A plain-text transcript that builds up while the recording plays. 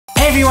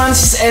everyone,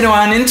 this is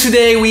Edouan and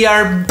today we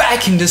are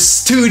back in the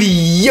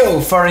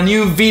studio for a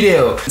new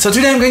video. So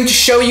today I'm going to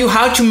show you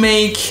how to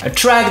make a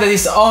track that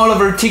is all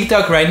over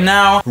TikTok right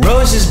now.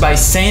 Roses by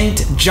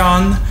Saint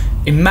John,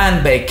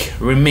 Imanbek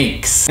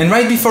remix. And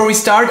right before we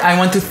start, I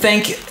want to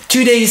thank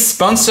today's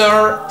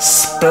sponsor,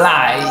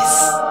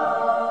 Splice.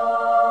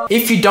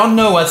 If you don't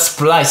know what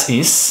Splice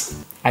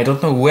is, I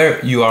don't know where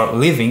you are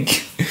living.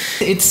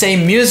 It's a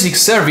music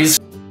service.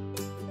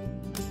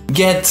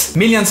 Get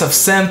millions of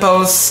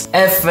samples,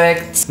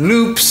 effects,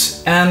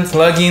 loops and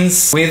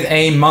plugins with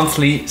a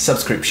monthly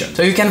subscription.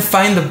 So you can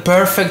find the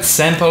perfect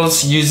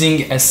samples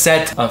using a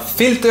set of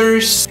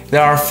filters.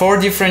 There are 4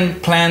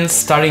 different plans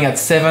starting at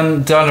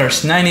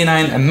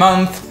 $7.99 a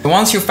month.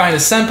 Once you find a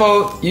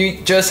sample,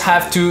 you just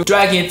have to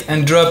drag it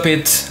and drop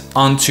it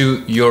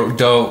onto your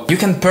DAW. You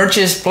can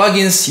purchase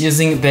plugins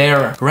using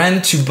their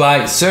rent to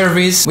buy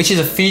service, which is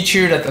a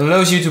feature that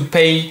allows you to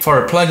pay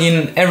for a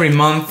plugin every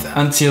month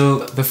until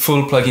the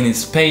full plugin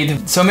is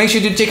paid. So make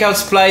sure to check out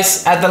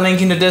Splice at the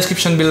link in the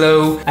description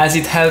below, as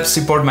it helps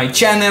support my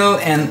channel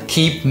and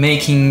keep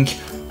making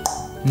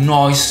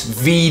nice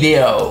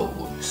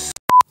videos.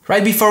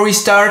 Right before we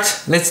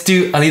start, let's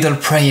do a little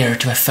prayer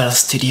to FL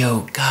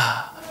Studio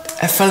God.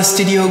 FL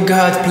Studio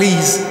God,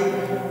 please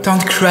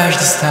don't crash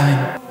this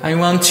time. I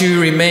want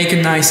to remake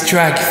a nice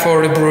track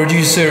for the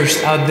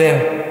producers out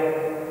there.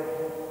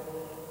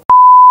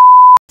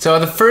 So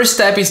the first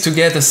step is to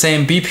get the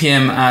same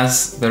BPM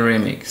as the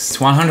remix. It's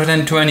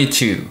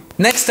 122.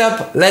 Next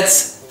up,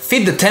 let's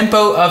fit the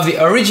tempo of the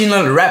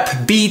original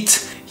rap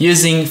beat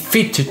using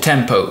Fit to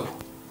Tempo,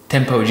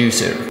 Tempo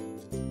Juicer.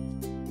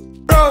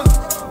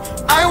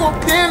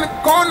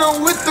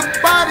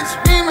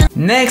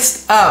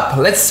 Next up,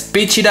 let's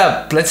pitch it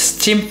up. Let's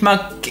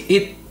chipmunk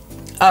it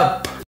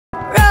up.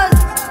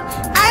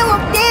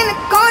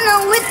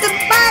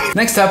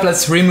 Next up,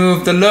 let's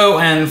remove the low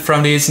end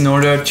from this in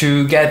order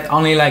to get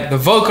only like the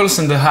vocals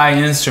and the high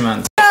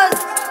instruments.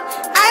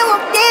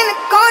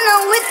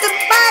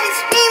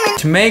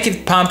 To make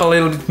it pump a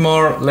little bit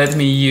more, let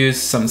me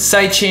use some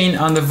sidechain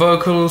on the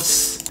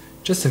vocals.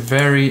 Just a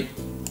very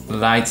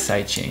light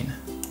sidechain.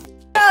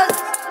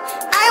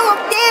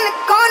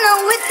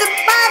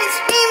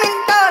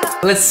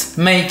 Let's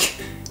make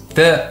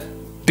the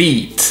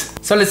beat.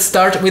 So let's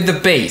start with the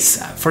bass.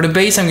 For the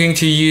bass, I'm going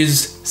to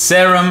use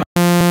Serum.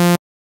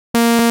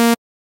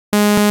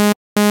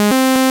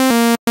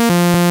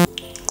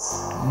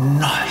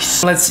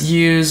 Nice. Let's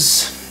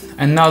use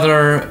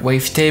another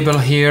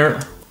wavetable here.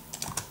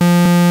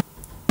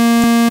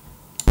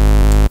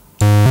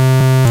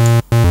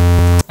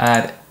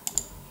 Add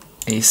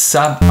a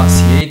sub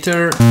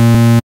oscillator.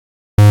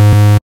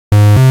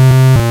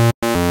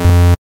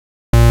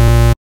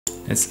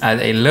 Let's add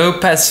a low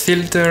pass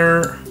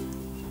filter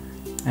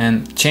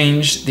and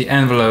change the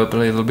envelope a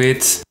little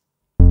bit.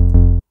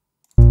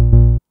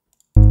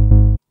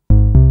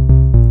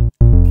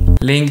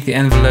 Link the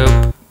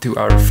envelope to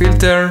our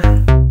filter.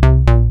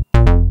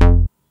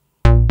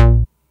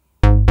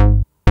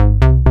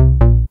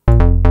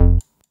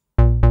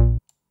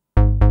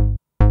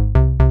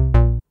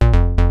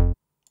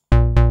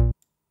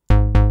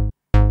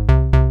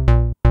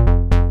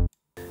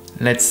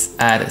 Let's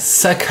add a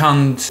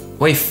second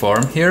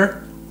waveform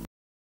here.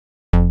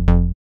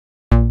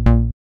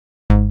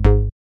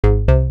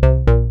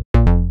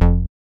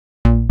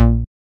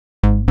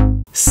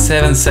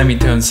 Seven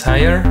semitones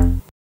higher.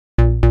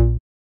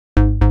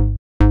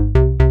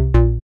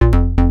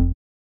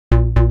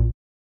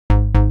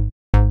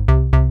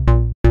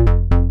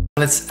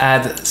 Let's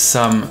add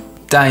some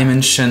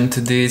dimension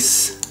to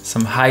this,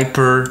 some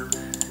hyper.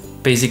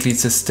 Basically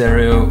it's a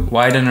stereo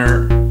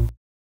widener.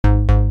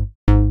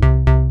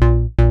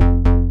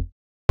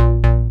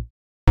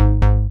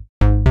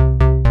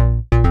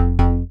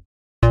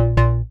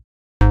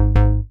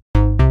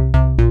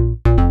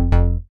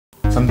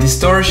 Some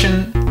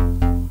distortion.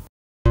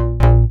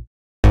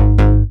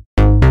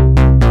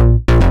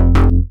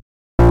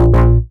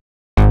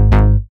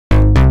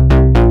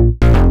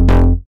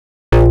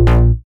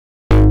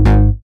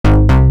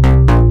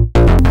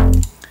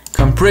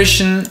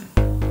 Compression.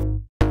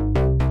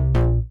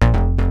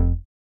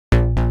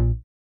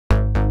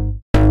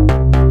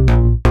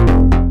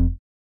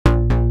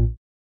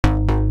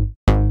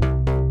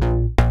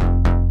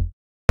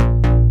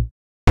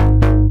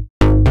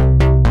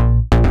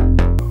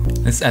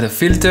 Let's add a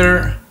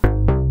filter.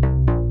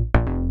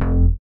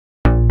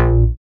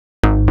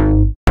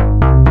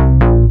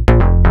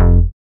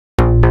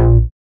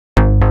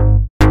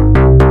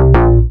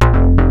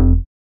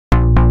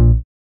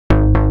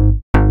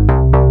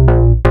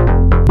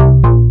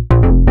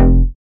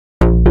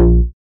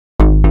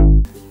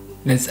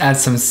 Let's add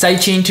some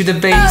sidechain to the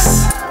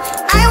bass.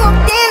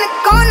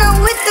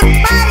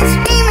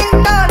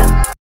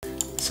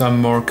 Some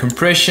more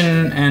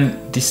compression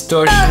and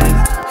distortion.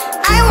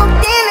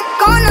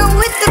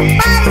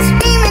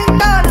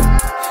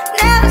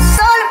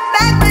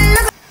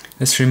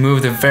 Let's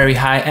remove the very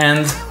high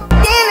end.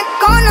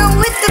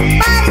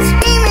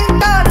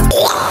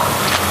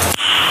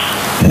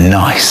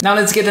 Nice. Now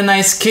let's get a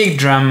nice kick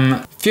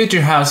drum.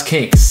 Future House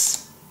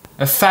kicks.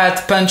 A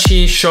fat,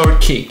 punchy, short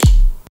kick.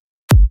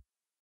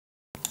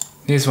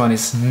 This one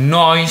is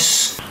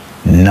nice.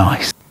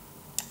 Nice.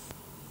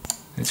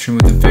 Let's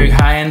remove the very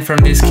high end from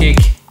this kick.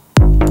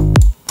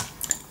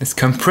 Let's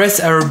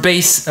compress our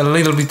bass a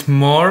little bit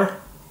more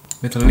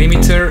with a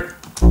limiter.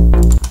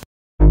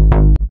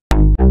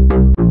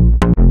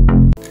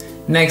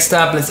 Next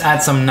up, let's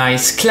add some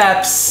nice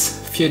claps.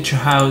 Future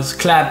House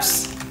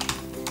claps.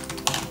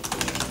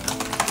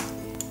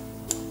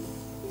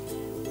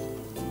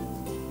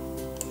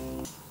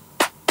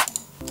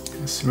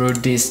 Let's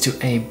route this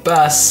to a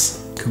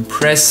bass.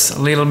 Compress a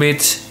little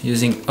bit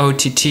using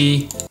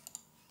OTT.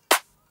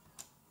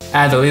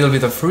 Add a little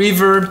bit of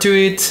reverb to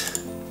it.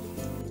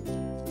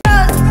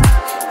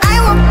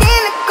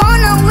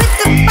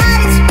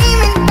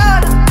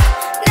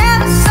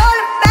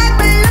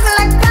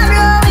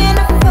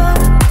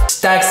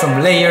 Stack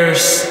some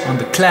layers on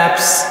the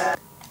claps,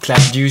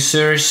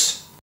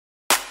 clapducers.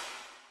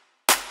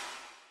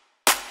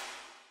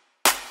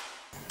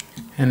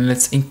 And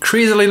let's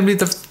increase a little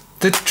bit of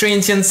the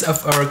transients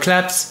of our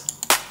claps.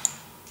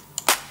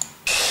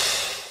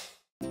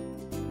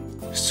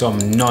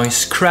 Some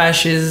noise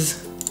crashes.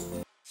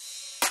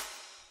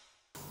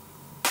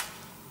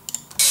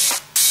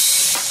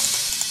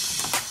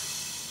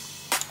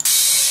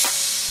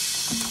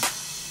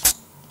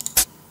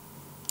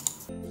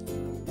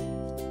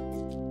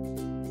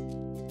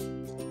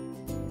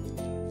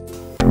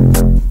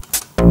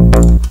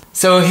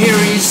 So here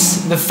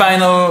is the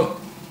final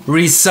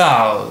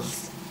result.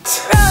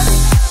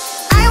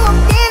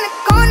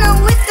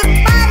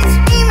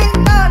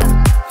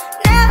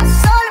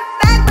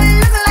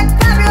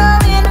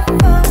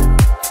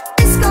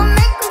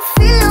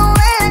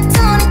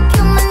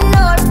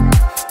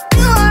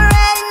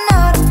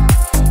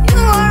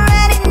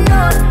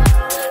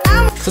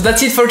 So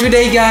that's it for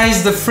today,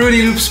 guys. The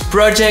Fruity Loops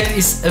project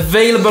is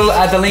available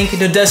at the link in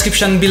the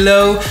description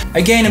below.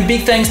 Again, a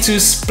big thanks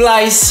to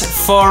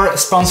Splice for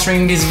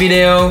sponsoring this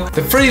video.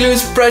 The Fruity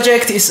Loops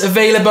project is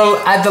available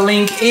at the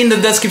link in the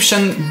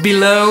description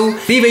below.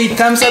 Leave a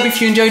thumbs up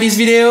if you enjoyed this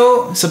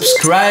video.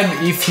 Subscribe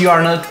if you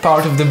are not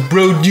part of the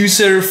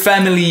Broducer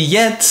family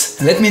yet.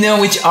 Let me know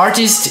which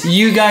artist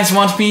you guys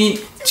want me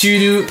to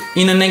do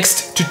in the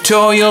next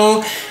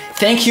tutorial.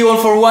 Thank you all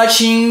for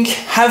watching,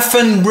 have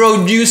fun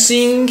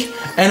producing,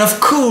 and of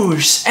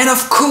course,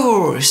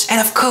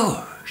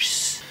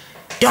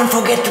 don't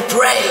forget to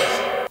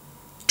pray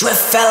to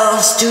FL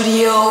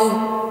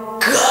Studio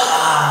God.